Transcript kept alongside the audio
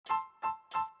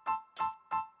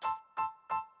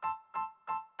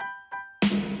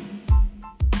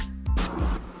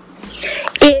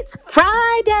It's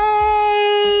Friday,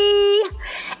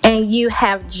 and you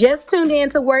have just tuned in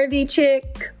to Worthy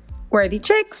Chicks, Worthy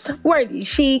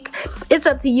Chic. It's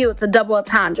up to you. It's a double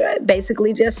entendre. It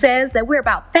basically just says that we're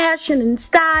about fashion and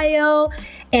style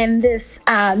and this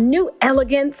new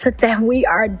elegance that we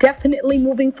are definitely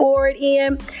moving forward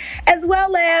in, as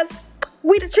well as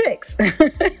we the chicks.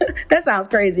 That sounds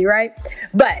crazy, right?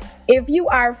 But if you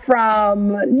are from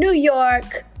New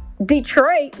York,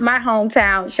 Detroit, my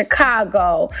hometown,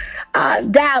 Chicago,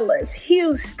 Dallas,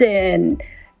 Houston,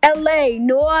 LA,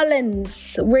 New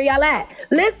Orleans, where y'all at?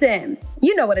 Listen,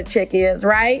 you know what a chick is,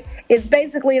 right? It's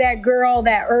basically that girl,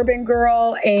 that urban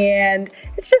girl, and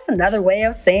it's just another way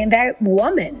of saying that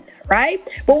woman, right?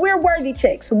 But we're worthy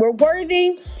chicks. We're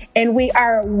worthy and we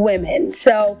are women.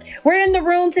 So we're in the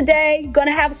room today,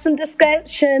 gonna have some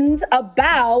discussions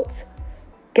about,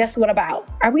 guess what about?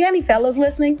 Are we any fellas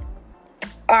listening?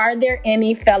 Are there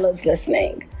any fellas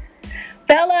listening?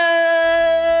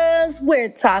 Fellas, we're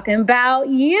talking about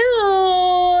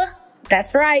you.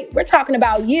 That's right. We're talking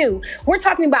about you. We're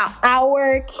talking about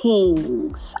our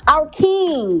kings. Our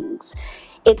kings.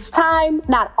 It's time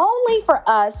not only for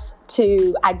us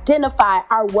to identify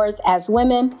our worth as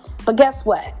women, but guess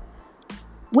what?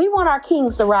 We want our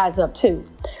kings to rise up too.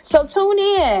 So tune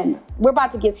in. We're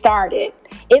about to get started.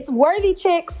 It's Worthy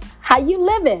Chicks. How you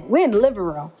living? We're in the living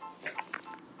room.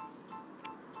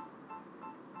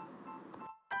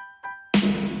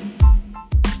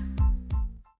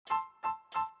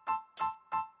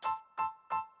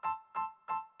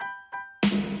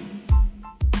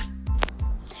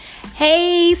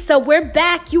 Hey, so we're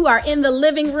back. You are in the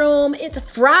living room. It's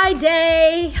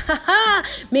Friday.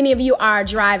 Many of you are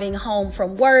driving home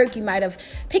from work. You might have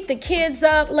picked the kids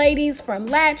up, ladies, from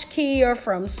latchkey or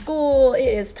from school. It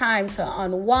is time to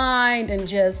unwind and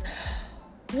just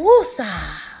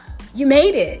woosah. You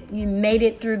made it. You made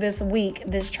it through this week,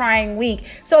 this trying week.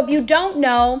 So if you don't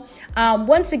know,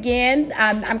 once again,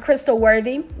 I'm Crystal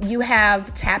Worthy. You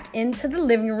have tapped into the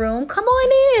living room. Come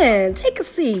on in. Take a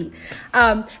seat.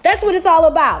 That's what it's all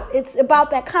about. It's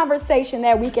about that conversation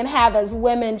that we can have as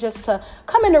women, just to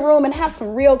come in the room and have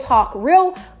some real talk,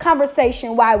 real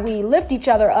conversation while we lift each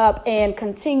other up and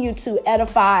continue to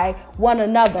edify one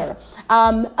another.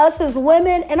 Us as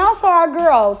women and also our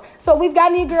girls. So we've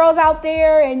got any girls out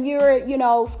there and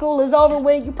school is over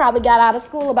with. You probably got out of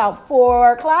school about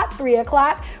 4 o'clock, 3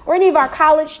 o'clock, or any of our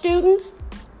college students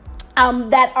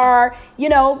that are,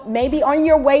 maybe on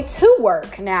your way to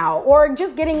work now or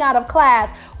just getting out of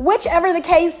class. Whichever the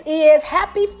case is,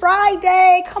 happy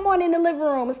Friday. Come on in the living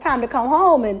room. It's time to come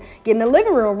home and get in the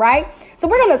living room, right? So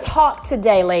we're going to talk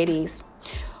today, ladies.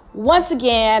 Once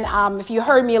again, if you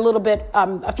heard me a little bit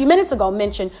a few minutes ago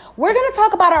mention, we're going to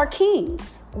talk about our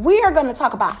kings. We are going to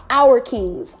talk about our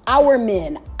kings, our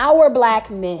men, our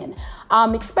black men,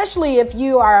 especially if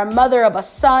you are a mother of a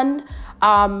son.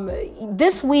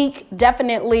 This week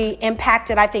definitely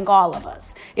impacted, I think, all of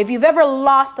us. If you've ever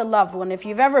lost a loved one, if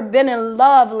you've ever been in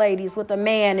love, ladies, with a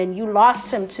man and you lost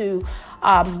him to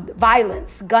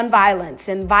violence, gun violence,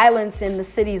 and violence in the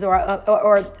cities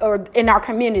or in our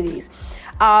communities,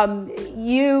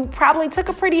 you probably took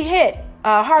a pretty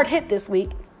hard hit this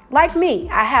week. Like me,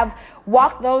 I have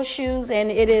walked those shoes and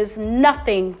it is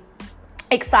nothing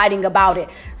exciting about it.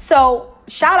 So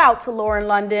shout out to Lauren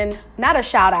London, not a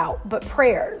shout out, but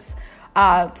prayers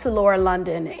to Lauren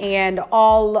London and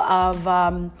all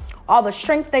the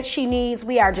strength that she needs.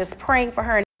 We are just praying for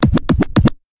her.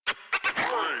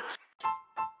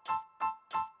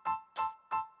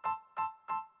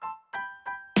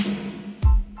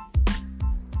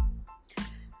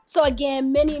 So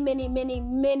again, many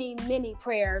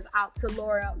prayers out to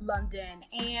Laura London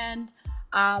and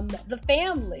the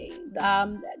family,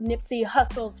 Nipsey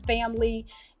Hussle's family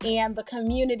and the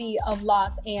community of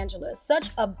Los Angeles.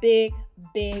 Such a big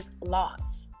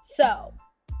loss. So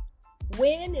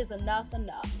when is enough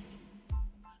enough?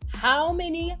 How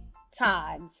many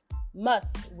times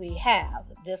must we have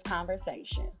this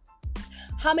conversation?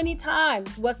 How many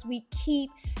times must we keep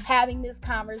having this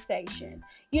conversation?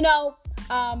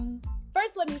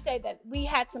 First, let me say that we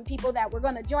had some people that were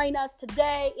going to join us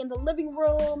today in the living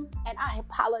room, and I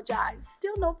apologize.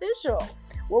 Still no visual.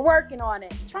 We're working on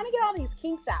it. Trying to get all these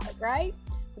kinks out, right?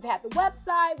 We've had the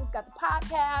website, we've got the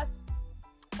podcast,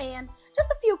 and just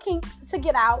a few kinks to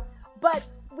get out. But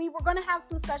we were going to have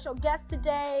some special guests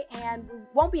today, and we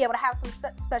won't be able to have some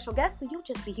special guests, so you'll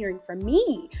just be hearing from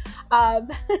me. You'll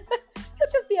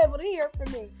just be able to hear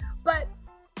from me. But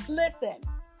listen,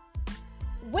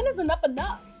 when is enough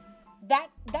enough?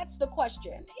 that's the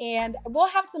question. And we'll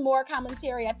have some more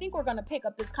commentary. I think we're going to pick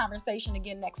up this conversation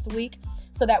again next week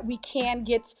so that we can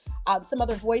get some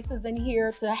other voices in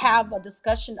here to have a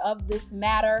discussion of this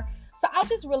matter. So I'll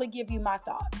just really give you my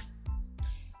thoughts.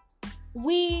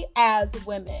 We as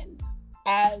women,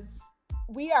 as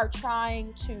we are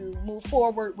trying to move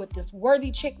forward with this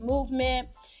Worthy Chick movement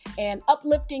and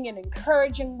uplifting and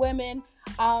encouraging women,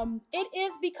 it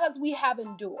is because we have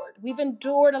endured. We've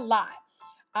endured a lot.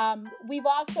 We've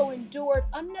also endured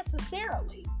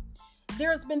unnecessarily.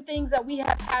 There's been things that we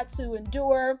have had to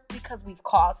endure because we've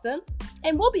caused them,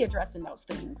 and we'll be addressing those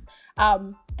things.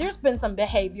 There's been some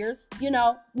behaviors,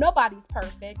 nobody's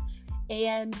perfect,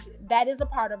 and that is a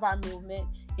part of our movement,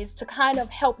 is to kind of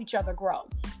help each other grow.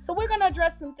 So we're going to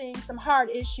address some things, some hard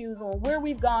issues on where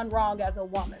we've gone wrong as a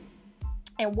woman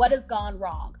and what has gone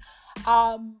wrong.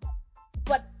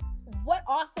 But what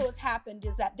also has happened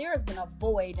is that there has been a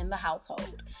void in the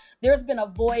household. There's been a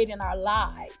void in our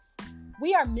lives.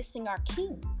 We are missing our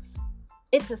kings.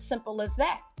 It's as simple as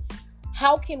that.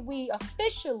 How can we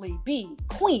officially be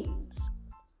queens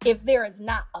if there is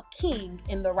not a king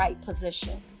in the right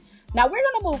position? Now, we're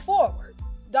going to move forward.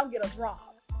 Don't get us wrong.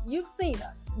 You've seen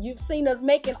us. You've seen us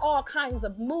making all kinds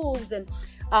of moves and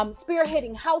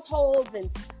spearheading households and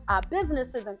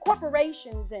businesses and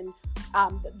corporations, and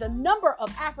the number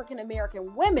of African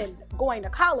American women going to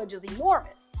college is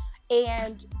enormous,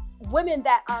 and women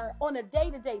that are on a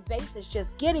day-to-day basis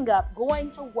just getting up,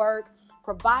 going to work,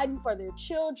 providing for their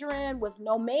children with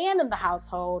no man in the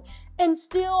household, and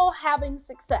still having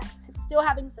success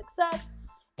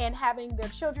and having their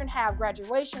children have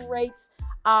graduation rates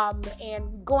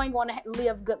and going on to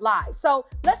live good lives. So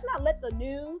let's not let the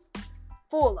news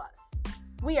fool us.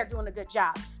 We are doing a good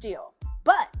job still.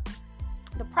 But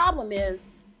the problem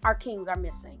is our kings are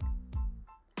missing.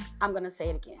 I'm going to say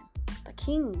it again. The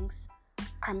kings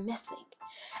are missing.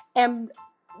 And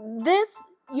this,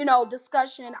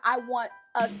 discussion, I want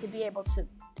us to be able to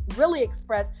really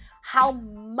express how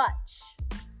much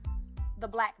the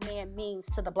Black man means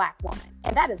to the Black woman.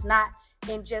 And that is not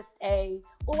in just I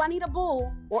need a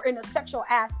boo, or in a sexual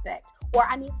aspect, or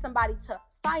I need somebody to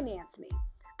finance me.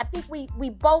 I think we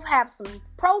both have some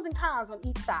pros and cons on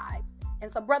each side.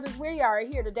 And so, brothers, we are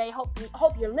here today.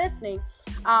 Hope you're listening.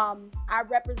 I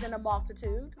represent a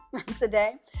multitude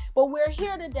today, but we're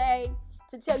here today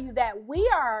to tell you that we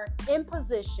are in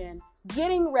position,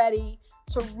 getting ready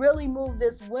to really move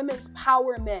this women's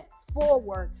empowerment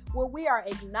forward, where we are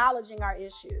acknowledging our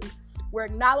issues. We're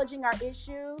acknowledging our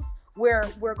issues.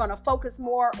 We're going to focus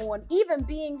more on even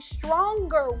being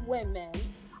stronger women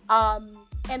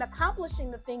and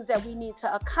accomplishing the things that we need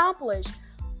to accomplish.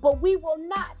 But we will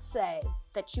not say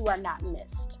that you are not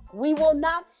missed. We will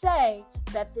not say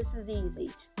that this is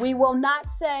easy. We will not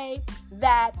say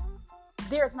that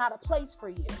there's not a place for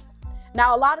you.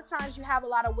 Now, a lot of times you have a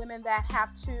lot of women that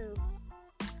have to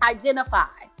identify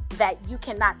that you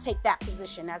cannot take that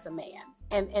position as a man.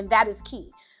 And that is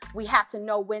key. We have to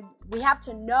know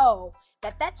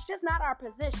that that's just not our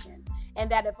position. And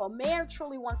that if a man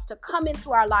truly wants to come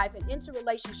into our life and into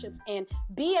relationships and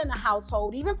be in a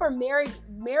household, even for married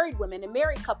women and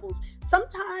married couples,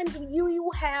 sometimes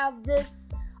you have this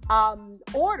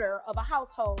order of a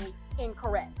household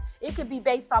incorrect. It could be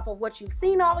based off of what you've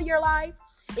seen all your life.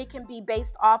 It can be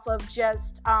based off of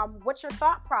just what your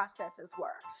thought processes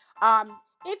were.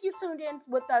 If you tuned in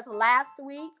with us last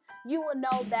week, you will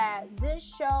know that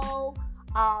this show,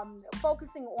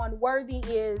 focusing on worthy,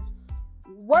 is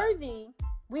worthy.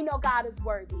 We know God is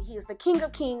worthy. He is the King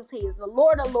of Kings. He is the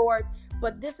Lord of Lords.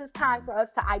 But this is time for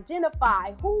us to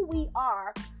identify who we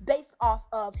are based off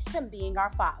of Him being our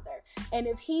Father. And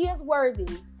if He is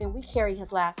worthy, then we carry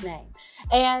His last name.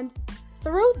 And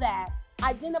through that,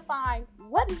 identifying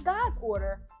what is God's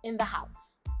order in the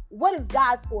house. What is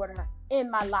God's order in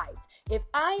my life? If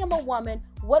I am a woman,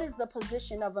 what is the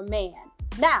position of a man?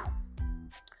 Now,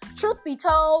 truth be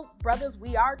told, brothers,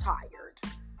 we are tired.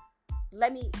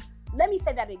 Let me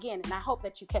say that again, and I hope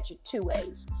that you catch it two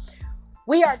ways.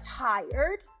 We are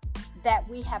tired that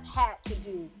we have had to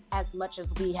do as much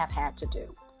as we have had to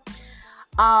do.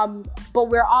 But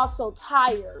we're also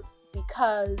tired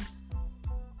because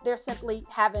there simply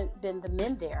haven't been the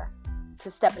men there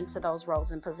to step into those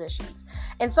roles and positions.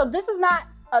 And so this is not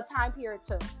a time period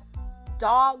to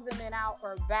dog the men out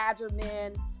or badger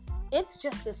men. It's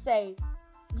just to say,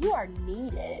 you are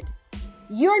needed.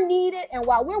 You're needed. And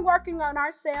while we're working on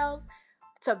ourselves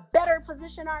to better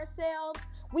position ourselves,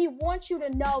 we want you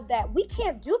to know that we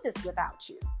can't do this without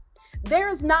you. There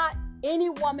is not any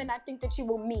woman I think that you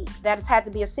will meet that has had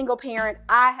to be a single parent.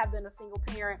 I have been a single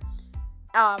parent.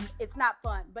 It's not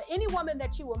fun. But any woman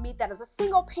that you will meet that is a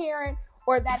single parent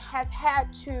or that has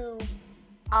had to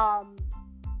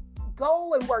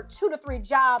go and work 2 to 3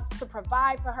 jobs to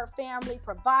provide for her family,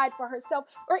 provide for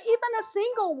herself, or even a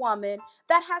single woman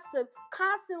that has to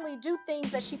constantly do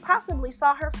things that she possibly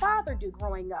saw her father do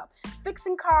growing up,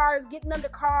 fixing cars, getting under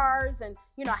cars, and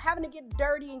having to get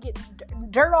dirty and get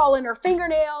dirt all in her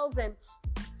fingernails and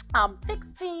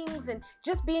fix things, and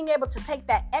just being able to take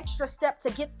that extra step to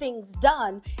get things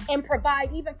done and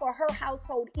provide even for her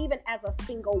household, even as a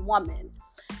single woman.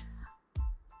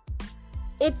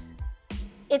 It's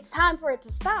time for it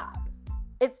to stop.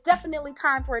 It's definitely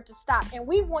time for it to stop. And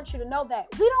we want you to know that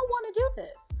we don't want to do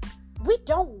this. We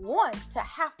don't want to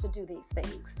have to do these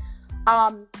things.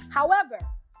 However,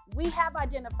 we have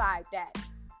identified that,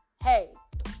 hey,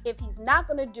 if he's not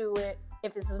going to do it,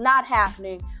 if this is not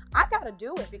happening, I got to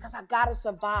do it because I got to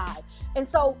survive. And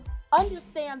so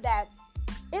understand that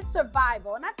it's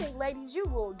survival. And I think, ladies, you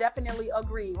will definitely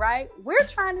agree, right? We're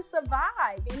trying to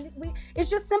survive. And it's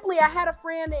just simply, I had a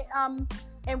friend,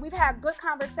 and we've had good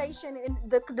conversation, and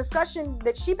the discussion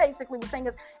that she basically was saying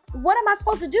is, what am I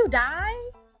supposed to do? Die?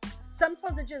 So I'm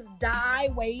supposed to just die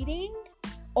waiting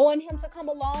on him to come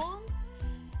along?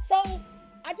 So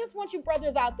I just want you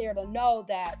brothers out there to know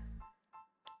that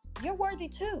you're worthy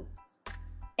too.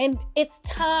 And it's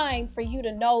time for you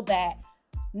to know that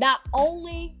not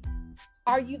only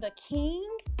are you the king,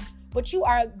 but you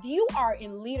are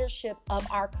in leadership of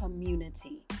our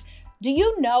community. Do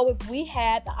you know, if we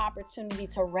had the opportunity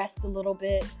to rest a little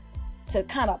bit, to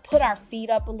kind of put our feet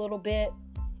up a little bit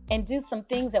and do some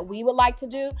things that we would like to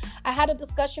do? I had a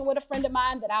discussion with a friend of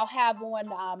mine that I'll have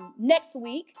on next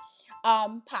week,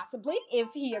 possibly,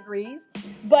 if he agrees.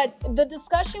 But the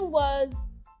discussion was,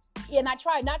 and I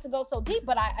tried not to go so deep,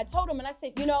 but I told him, and I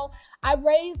said, I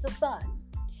raised a son.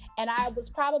 And I was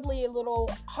probably a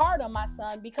little hard on my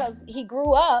son because he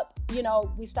grew up,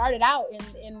 we started out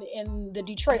in the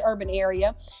Detroit urban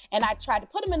area, and I tried to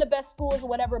put him in the best schools or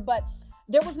whatever, but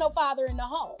there was no father in the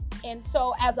home. And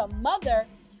so as a mother,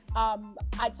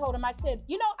 I told him, I said,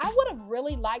 I would have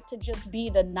really liked to just be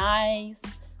the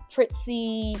nice,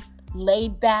 pretty,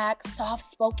 laid back,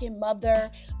 soft-spoken mother,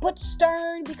 but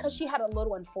stern because she had a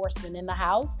little enforcement in the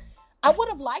house. I would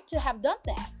have liked to have done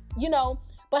that,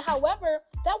 But however,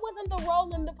 that wasn't the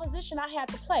role and the position I had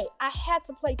to play. I had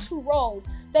to play 2 roles.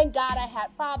 Thank God I had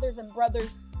fathers and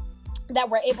brothers that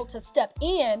were able to step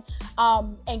in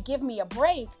and give me a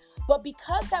break. But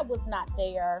because that was not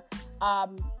there,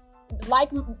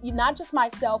 like not just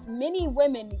myself, many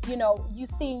women, you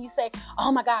see and you say,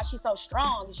 oh my gosh, she's so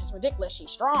strong. It's just ridiculous.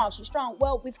 She's strong.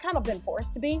 Well, we've kind of been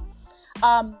forced to be.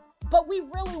 But we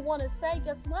really want to say,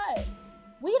 guess what?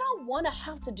 We don't want to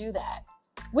have to do that.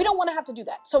 We don't want to have to do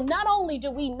that. So not only do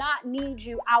we not need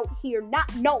you out here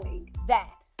not knowing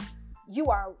that you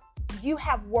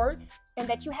have worth and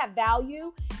that you have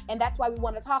value, and that's why we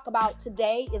want to talk about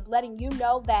today is letting you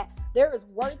know that there is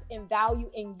worth and value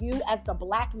in you as the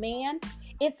Black man.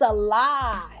 It's a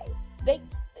lie.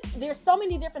 There's so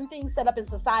many different things set up in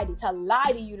society to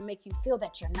lie to you to make you feel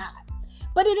that you're not.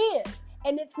 But it is.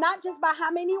 And it's not just by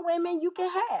how many women you can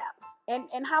have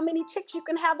and how many chicks you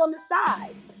can have on the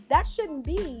side. That shouldn't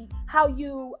be how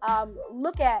you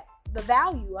look at the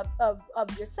value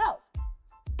of yourself.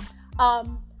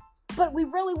 But we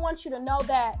really want you to know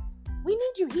that we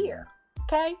need you here,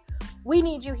 okay? We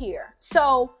need you here.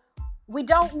 So we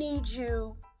don't need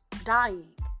you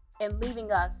dying and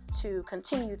leaving us to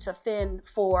continue to fend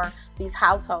for these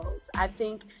households. I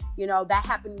think, that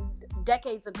happened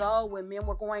decades ago when men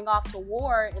were going off to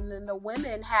war, and then the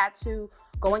women had to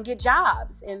go and get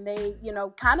jobs. And they,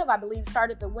 kind of, I believe,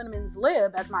 started the women's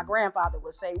lib, as my grandfather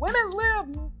would say. Women's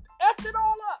lib, effed it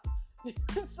all up.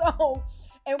 So,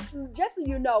 and just so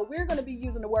you know, we're going to be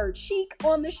using the word chic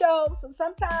on the show. So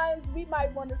sometimes we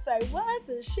might want to say, what,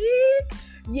 the chic?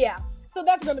 Yeah. So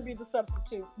that's going to be the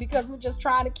substitute because we're just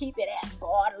trying to keep it as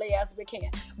godly as we can.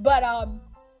 But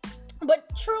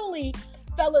truly,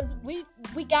 fellas, we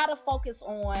got to focus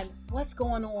on what's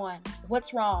going on,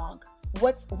 what's wrong,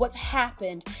 what's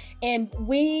happened. And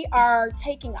we are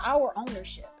taking our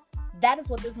ownership. That is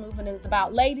what this movement is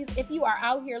about. Ladies, if you are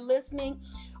out here listening,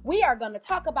 we are going to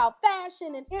talk about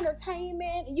fashion and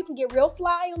entertainment, and you can get real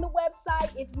fly on the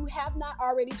website if you have not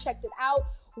already checked it out.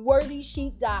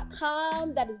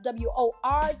 worthychic.com. That is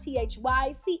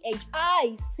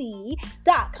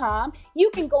WORTHYCHIC.com. You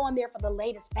can go on there for the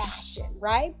latest fashion,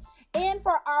 right? And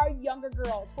for our younger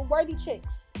girls, for Worthy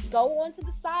Chicks, go onto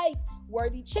the site,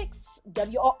 Worthy Chicks,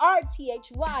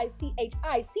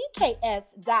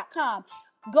 WORTHYCHICKS.com.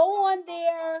 Go on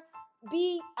there,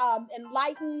 be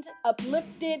enlightened,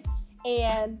 uplifted,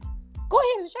 and Go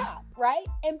ahead and shop, right?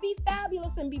 And be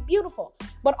fabulous and be beautiful.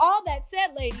 But all that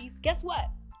said, ladies, guess what?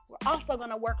 We're also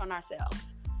going to work on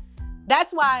ourselves.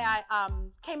 That's why I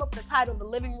came up with the title, The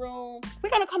Living Room. We're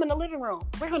going to come in the living room.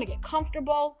 We're going to get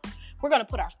comfortable. We're going to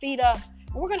put our feet up.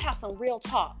 And we're going to have some real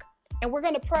talk. And we're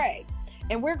going to pray.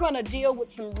 And we're going to deal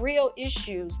with some real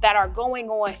issues that are going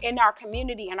on in our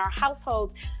community and our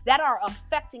households that are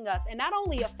affecting us. And not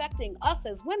only affecting us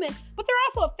as women, but they're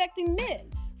also affecting men.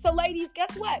 So ladies,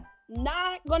 guess what?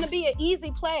 Not going to be an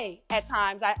easy play at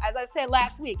times. As I said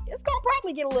last week, it's going to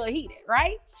probably get a little heated,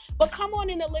 right? But come on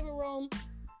in the living room.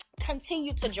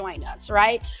 Continue to join us,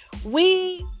 right?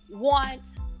 We want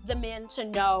the men to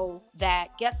know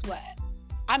that, guess what?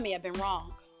 I may have been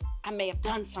wrong. I may have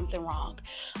done something wrong.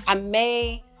 I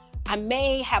may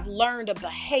have learned a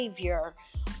behavior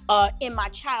in my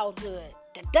childhood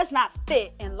that does not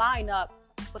fit and line up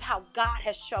with how God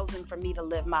has chosen for me to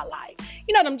live my life.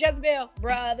 You know them Jezebels,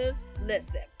 brothers,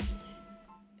 listen.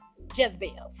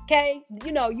 Jezebels, okay?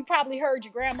 You know, you probably heard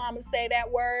your grandmama say that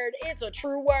word. It's a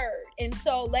true word. And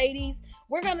so, ladies,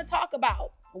 we're going to talk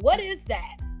about what is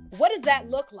that? What does that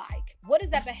look like? What does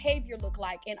that behavior look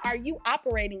like? And are you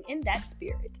operating in that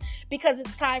spirit? Because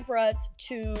it's time for us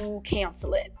to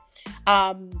cancel it.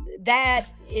 That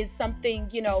is something,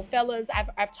 you know, fellas,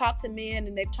 I've talked to men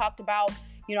and they've talked about,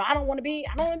 you know, I don't want to be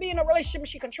in a relationship.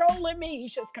 She's controlling me.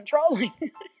 She's controlling.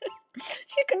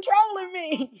 She's controlling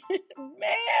me,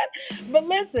 man. But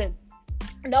listen,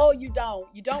 no, you don't.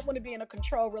 You don't want to be in a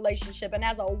control relationship. And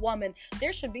as a woman,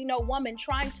 there should be no woman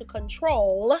trying to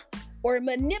control or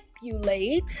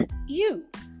manipulate you.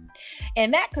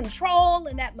 And that control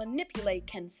and that manipulate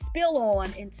can spill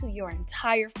on into your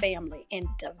entire family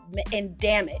and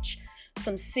damage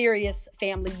some serious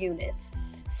family units.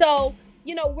 So,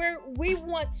 you know, we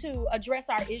want to address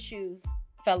our issues,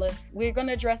 fellas. We're going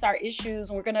to address our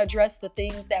issues and we're going to address the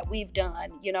things that we've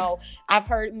done. You know, I've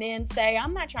heard men say,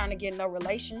 I'm not trying to get in a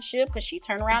relationship because she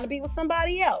turned around to be with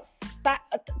somebody else.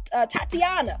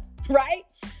 Tatiana, right?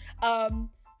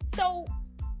 So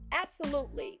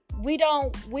absolutely. We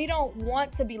don't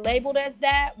want to be labeled as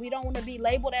that. We don't want to be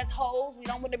labeled as hoes. We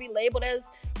don't want to be labeled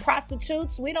as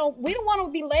prostitutes. We don't want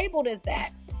to be labeled as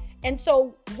that. And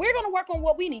so we're going to work on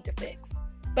what we need to fix.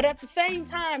 But at the same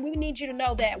time, we need you to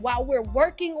know that while we're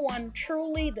working on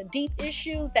truly the deep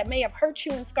issues that may have hurt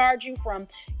you and scarred you from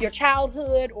your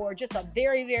childhood or just a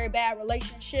very, very bad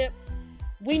relationship,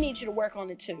 we need you to work on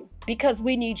it too, because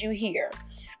we need you here.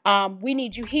 We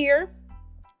need you here.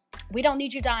 We don't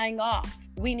need you dying off.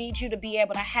 We need you to be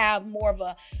able to have more of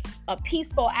a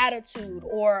peaceful attitude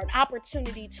or an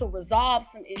opportunity to resolve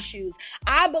some issues.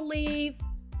 I believe,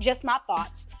 just my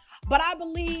thoughts, but I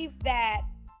believe that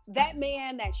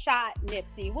man that shot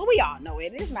Nipsey, well, we all know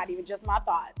it. It's not even just my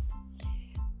thoughts.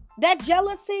 That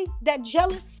jealousy, that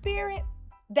jealous spirit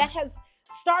that has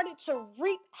started to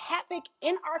wreak havoc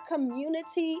in our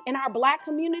community, in our Black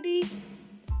community,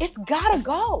 it's gotta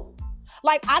go.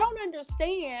 Like, I don't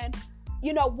understand,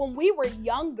 you know, when we were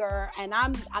younger, and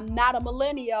I'm not a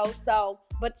millennial,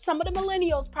 but some of the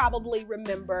millennials probably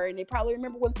remember, and they probably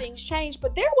remember when things changed,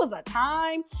 but there was a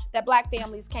time that Black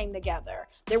families came together.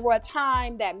 There were a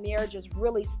time that marriages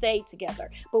really stayed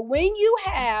together. But when you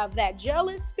have that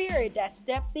jealous spirit that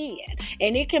steps in,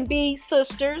 and it can be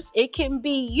sisters, it can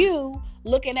be you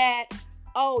looking at,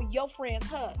 oh, your friend's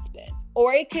husband,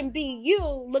 or it can be you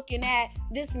looking at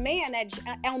this man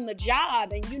on the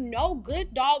job, and you know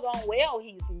good doggone well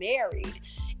he's married,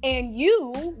 and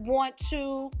you want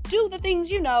to do the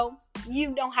things you know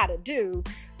how to do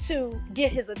to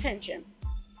get his attention.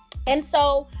 And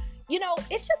so, you know,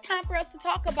 it's just time for us to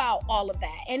talk about all of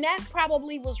that. And that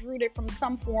probably was rooted from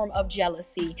some form of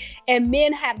jealousy. And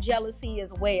men have jealousy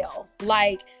as well.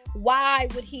 Like, why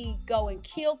would he go and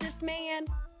kill this man?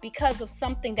 Because of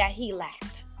something that he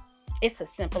lacked. It's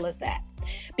as simple as that.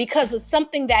 Because of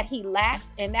something that he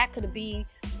lacked, and that could be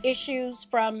issues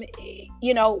from,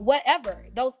 you know, whatever,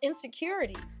 those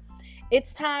insecurities.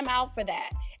 It's time out for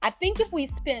that. I think if we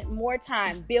spent more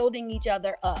time building each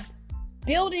other up,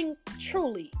 building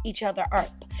truly each other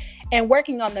up, and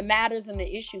working on the matters and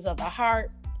the issues of the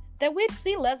heart, that we'd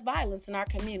see less violence in our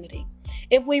community.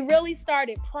 If we really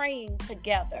started praying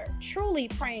together, truly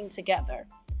praying together,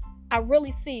 I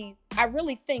really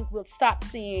think we'll stop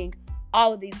seeing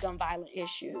all of these gun violent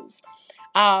issues.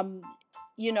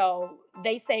 You know,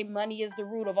 they say money is the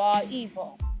root of all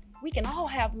evil. We can all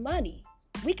have money.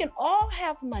 We can all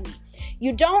have money.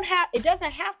 It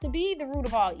doesn't have to be the root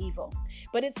of all evil,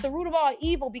 but it's the root of all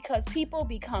evil because people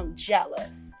become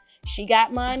jealous. She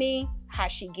got money. How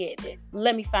she get it?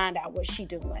 Let me find out what she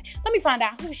doing. Let me find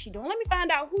out who she doing. Let me find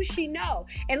out who she know.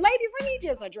 And ladies, let me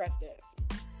just address this.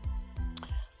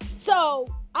 So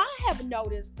I have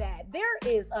noticed that there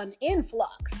is an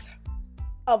influx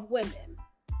of women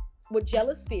with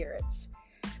jealous spirits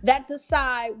that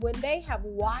decide when they have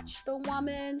watched a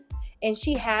woman and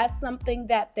she has something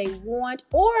that they want,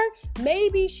 or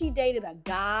maybe she dated a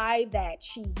guy that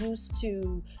she used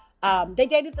to, they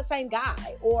dated the same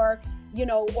guy, or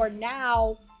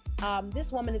now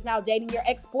this woman is now dating your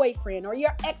ex-boyfriend or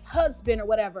your ex-husband or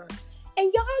whatever.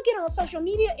 And y'all get on social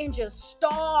media and just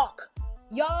stalk.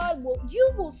 You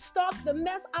will stalk the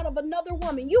mess out of another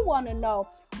woman. You want to know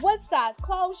what size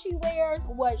clothes she wears,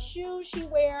 what shoes she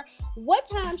wear, what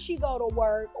time she go to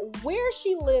work, where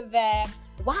she live at,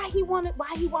 why he want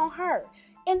her.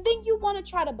 And then you want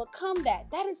to try to become that.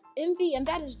 That is envy and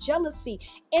that is jealousy.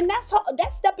 And that's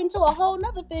step into a whole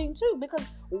nother thing too, because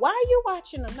why are you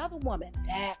watching another woman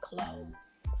that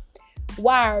close?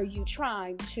 Why are you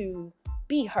trying to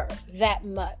be her that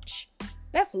much?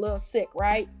 That's a little sick,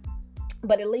 right?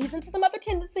 But it leads into some other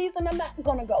tendencies, and I'm not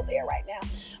going to go there right now.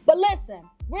 But listen,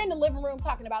 we're in the living room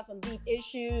talking about some deep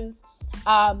issues.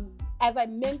 As I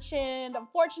mentioned,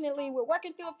 unfortunately, we're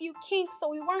working through a few kinks, so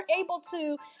we weren't able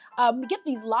to get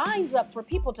these lines up for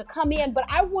people to come in. But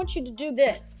I want you to do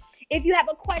this. If you have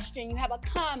a question, you have a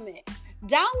comment,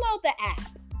 download the app,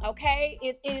 okay?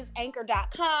 It is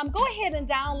anchor.com. Go ahead and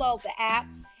download the app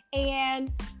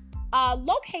and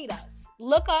locate us.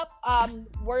 Look up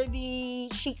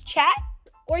Worthy Chic Chat,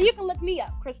 or you can look me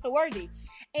up, Crystal Worthy,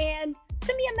 and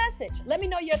send me a message. Let me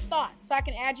know your thoughts so I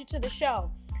can add you to the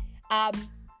show.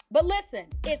 But listen,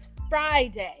 it's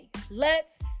Friday.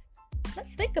 Let's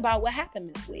think about what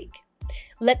happened this week.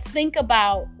 Let's think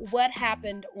about what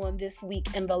happened on this week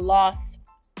and the loss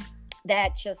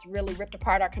that just really ripped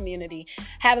apart our community.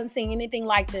 Haven't seen anything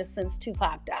like this since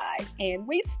Tupac died. And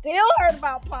we still heard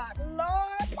about Pac.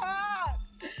 Lord, Pac.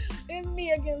 It's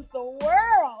me against the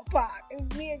world, Pac.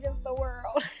 It's me against the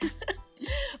world.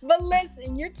 But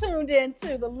listen, you're tuned in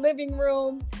to the living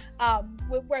room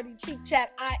with Worthy Chic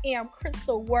Chat. I am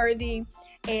Crystal Worthy.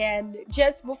 And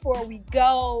just before we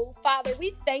go, Father,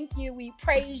 we thank you, we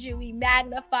praise you, we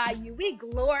magnify you, we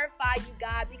glorify you,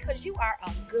 God, because you are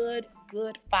a good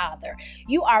Father.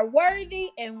 You are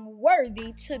worthy and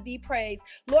worthy to be praised.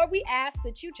 Lord, we ask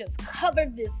that you just cover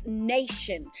this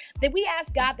nation, that we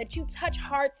ask, God, that you touch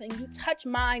hearts and you touch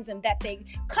minds, and that they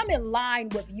come in line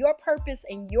with your purpose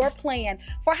and your plan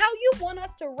for how you want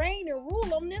us to reign and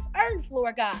rule on this earth,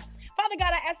 Lord God. Father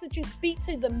God, I ask that you speak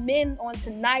to the men on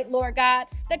tonight, Lord God,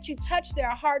 that you touch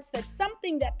their hearts, that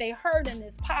something that they heard in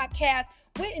this podcast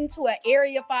went into an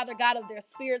area, Father God, of their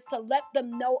spirits, to let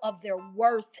them know of their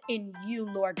worth in you,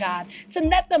 Lord God, to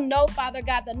let them know, Father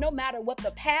God, that no matter what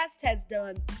the past has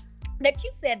done, that you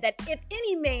said that if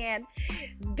any man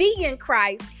be in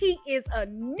Christ, he is a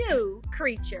new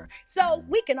creature. So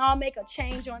we can all make a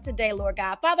change on today, Lord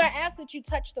God. Father, I ask that you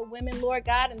touch the women, Lord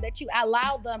God, and that you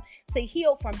allow them to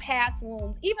heal from past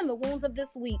wounds, even the wounds of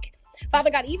this week.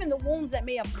 Father God, even the wounds that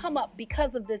may have come up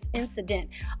because of this incident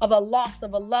of a loss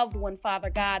of a loved one, Father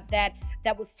God, that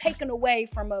was taken away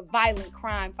from a violent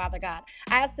crime, Father God.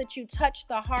 I ask that you touch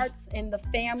the hearts and the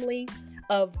family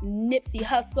of Nipsey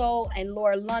Hussle and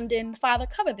Laura London. Father,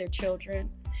 cover their children.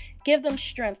 Give them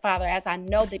strength, Father, as I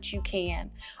know that you can.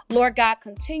 Lord God,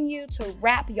 continue to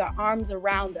wrap your arms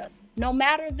around us, no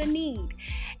matter the need.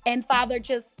 And Father,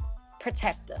 just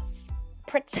protect us.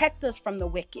 Protect us from the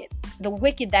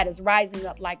wicked that is rising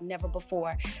up like never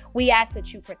before. We ask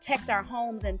that you protect our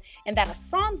homes and that a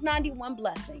Psalms 91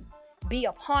 blessing be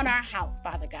upon our house,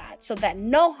 Father God, so that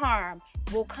no harm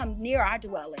will come near our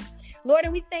dwelling. Lord,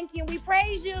 and we thank you and we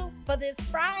praise you for this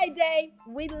Friday.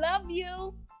 We love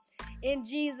you in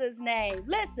Jesus' name.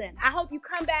 Listen, I hope you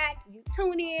come back, you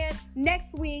tune in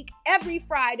next week. Every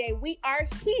Friday, we are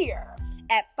here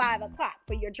at 5 o'clock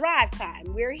for your drive time.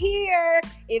 We're here.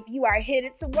 If you are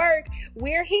headed to work,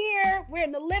 we're here. We're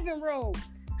in the living room.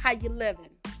 How you living?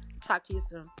 Talk to you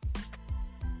soon.